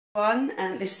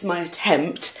And this is my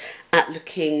attempt at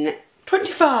looking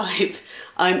 25.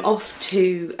 I'm off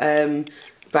to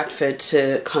Bradford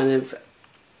to kind of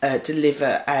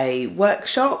deliver a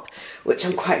workshop, which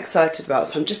I'm quite excited about,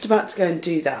 so I'm just about to go and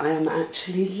do that. I am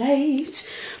actually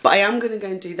late, but I am going to go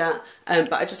and do that,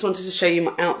 but I just wanted to show you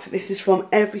my outfit. This is from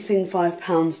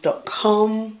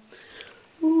everything5pounds.com.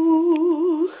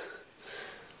 Ooh,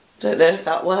 don't know if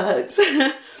that works.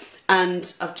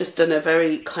 And I've just done a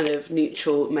very kind of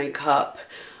neutral makeup,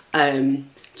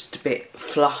 just a bit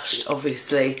flushed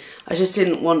obviously. I just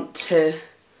didn't want to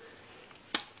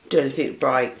do anything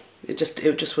bright. It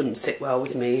just wouldn't sit well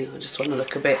with me. I just want to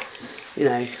look a bit, you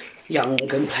know, young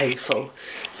and playful.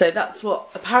 So that's what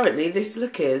apparently this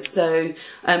look is. So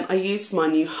I used my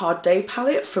new Hard Day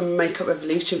palette from Makeup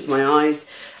Revolution for my eyes,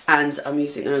 and I'm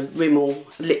using a Rimmel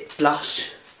lip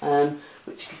blush,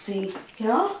 which you can see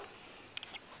here.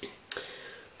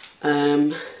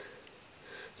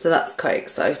 So that's quite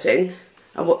exciting.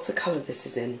 And what's the colour this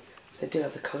is in? So I do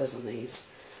have the colours on these.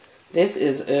 This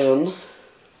is in, I'll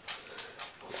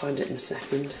find it in a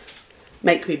second,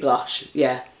 Make Me Blush,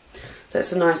 yeah. So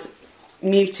it's a nice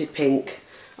muted pink.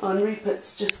 Oh, and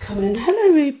Rupert's just come in.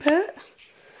 Hello Rupert.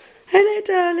 Hello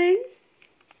darling.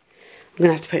 I'm going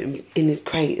to have to put him in his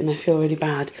crate and I feel really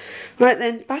bad. Right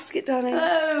then, basket darling.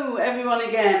 Hello everyone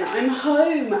again. I'm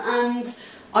home and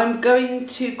I'm going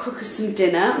to cook us some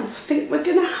dinner. I think we're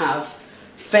going to have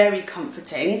very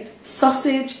comforting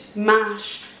sausage,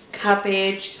 mash,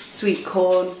 cabbage, sweet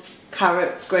corn,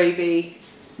 carrots, gravy.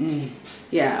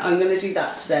 Yeah, I'm going to do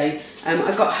that today.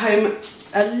 I got home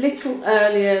a little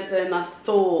earlier than I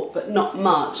thought, but not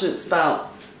much. It's about,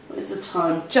 what is the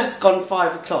time? Just gone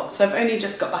 5 o'clock. So I've only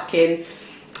just got back in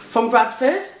from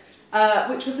Bradford,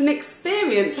 which was an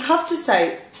experience, I have to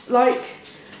say. Like,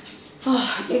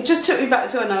 oh, it just took me back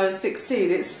to when I was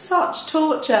 16. It's such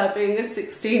torture being a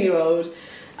 16-year-old,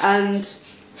 and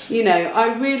you know,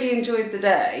 I really enjoyed the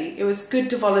day. It was good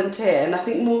to volunteer, and I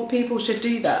think more people should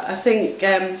do that. I think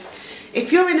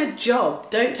if you're in a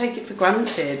job, don't take it for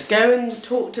granted. Go and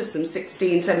talk to some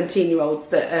 16, 17-year-olds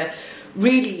that are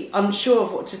really unsure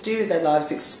of what to do with their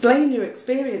lives. Explain your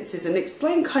experiences and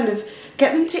explain, kind of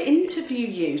get them to interview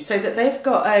you so that they've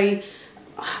got a,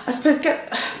 I suppose,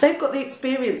 they've got the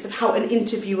experience of how an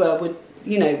interviewer would,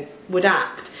 you know, would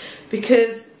act,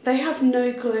 because they have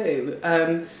no clue.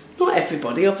 Not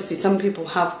everybody, obviously some people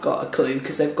have got a clue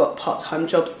because they've got part-time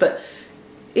jobs, but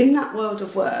in that world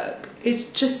of work, it's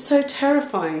just so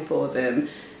terrifying for them.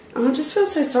 And I just feel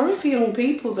so sorry for young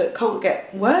people that can't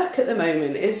get work at the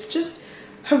moment. It's just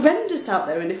horrendous out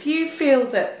there, and if you feel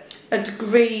that a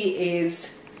degree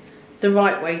is the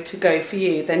right way to go for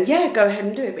you, then yeah, go ahead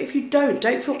and do it. But if you don't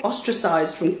feel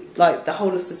ostracised from like the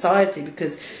whole of society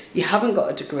because you haven't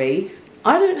got a degree.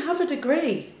 I don't have a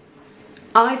degree.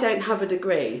 I don't have a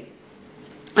degree.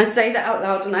 I say that out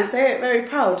loud and I say it very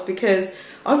proud because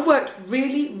I've worked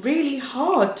really, really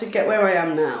hard to get where I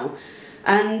am now.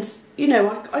 And you know,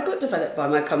 I got developed by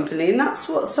my company, and that's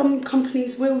what some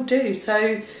companies will do.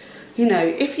 So, you know,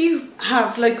 if you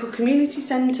have local community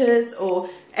centres or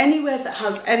anywhere that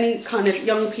has any kind of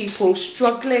young people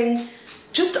struggling,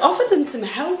 just offer them some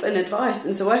help and advice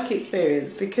and some work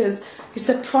experience, because it's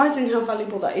surprising how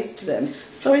valuable that is to them.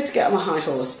 Sorry to get on my high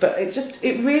horse, but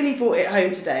it really brought it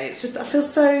home today. It's just, I feel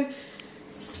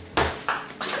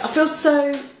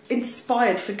so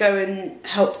inspired to go and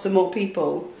help some more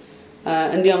people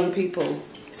and young people.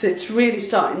 So it's really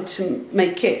starting to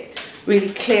make it really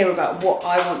clear about what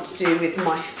I want to do with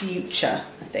my future,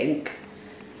 I think.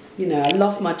 You know, I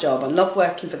love my job. I love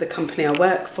working for the company I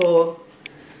work for.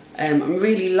 I'm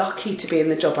really lucky to be in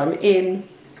the job I'm in.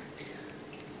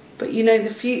 But you know, the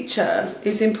future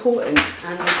is important,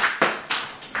 and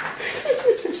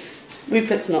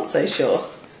Rupert's not so sure.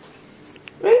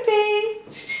 Rupie!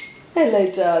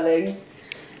 Hello, darling.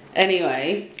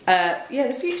 Anyway, yeah,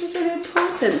 the future's really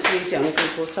important for these young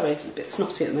people. Sorry, it's a bit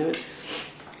snotty at the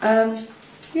moment.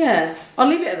 Yeah, I'll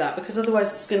leave it at that because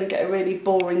otherwise it's going to get a really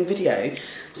boring video.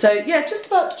 So yeah, just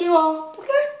about to do our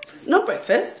breakfast, not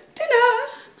breakfast, dinner,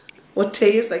 or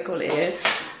tea as they call it here.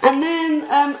 And then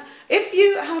if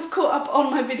you have caught up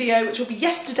on my video, which will be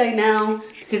yesterday now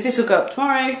because this will go up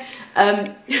tomorrow,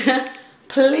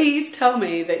 please tell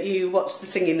me that you watched the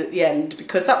singing at the end,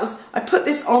 because that was, I put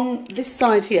this on this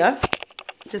side here,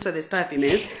 just where this perfume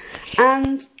is,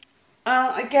 and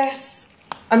I guess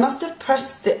I must have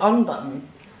pressed the on button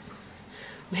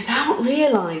without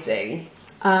realising.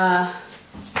 So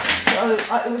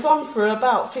it was on for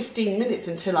about 15 minutes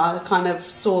until I kind of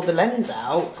saw the lens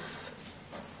out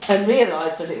and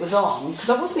realised that it was on, because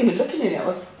I wasn't even looking at it.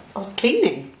 I was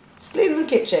cleaning. I was cleaning the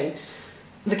kitchen.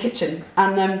 the kitchen,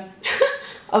 and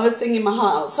I was singing my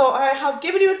heart out. So I have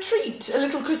given you a treat, a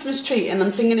little Christmas treat, and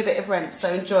I'm singing a bit of Rent,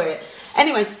 so enjoy it.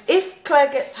 Anyway, if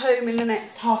Claire gets home in the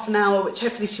next half an hour, which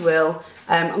hopefully she will,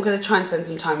 I'm going to try and spend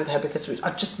some time with her, because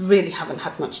I just really haven't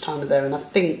had much time with her, and I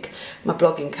think my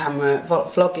vlogging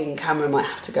camera might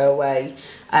have to go away.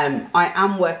 I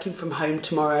am working from home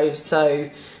tomorrow, so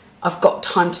I've got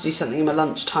time to do something in my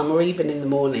lunchtime or even in the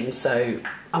morning, so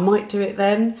I might do it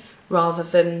then rather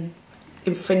than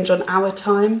infringe on our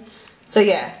time. So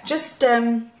yeah, just let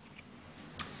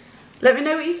me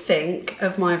know what you think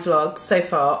of my vlogs so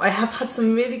far. I have had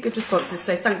some really good responses,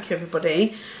 so thank you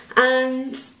everybody.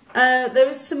 And there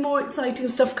is some more exciting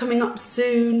stuff coming up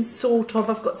soon, sort of.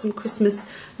 I've got some Christmas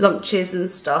lunches and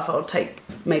stuff. I'll take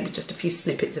maybe just a few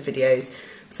snippets of videos.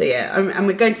 So yeah, and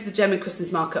we're going to the German Christmas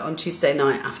market on Tuesday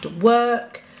night after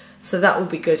work. So that will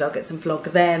be good. I'll get some vlog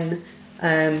then.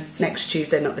 Next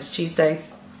Tuesday, not this Tuesday.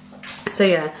 So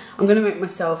yeah, I'm going to make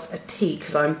myself a tea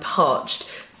because I'm parched.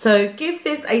 So give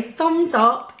this a thumbs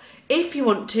up if you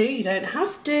want to, you don't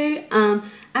have to,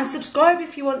 and subscribe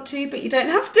if you want to, but you don't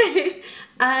have to.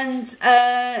 And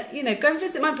you know, go and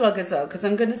visit my blog as well, because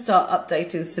I'm going to start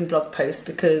updating some blog posts,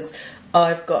 because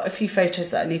I've got a few photos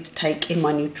that I need to take in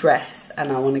my new dress,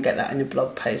 and I want to get that in a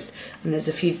blog post. And there's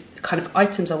a few kind of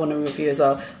items I want to review as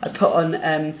well. I put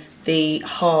on the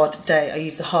Hard Day, I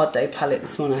used the Hard Day palette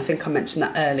this morning, I think I mentioned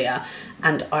that earlier,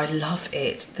 and I love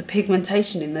it. The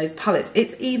pigmentation in those palettes,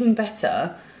 it's even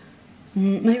better,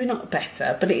 maybe not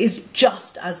better, but it is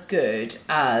just as good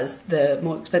as the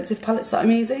more expensive palettes that I'm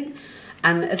using.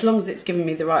 And as long as it's giving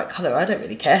me the right colour, I don't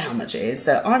really care how much it is.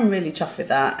 So I'm really chuffed with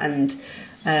that, and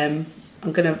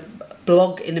I'm going to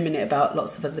blog in a minute about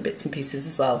lots of other bits and pieces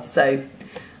as well. So,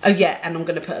 oh yeah, and I'm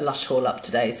going to put a Lush haul up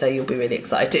today, so you'll be really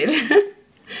excited.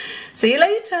 See you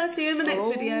later. See you in the next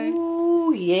video.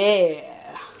 Oh yeah.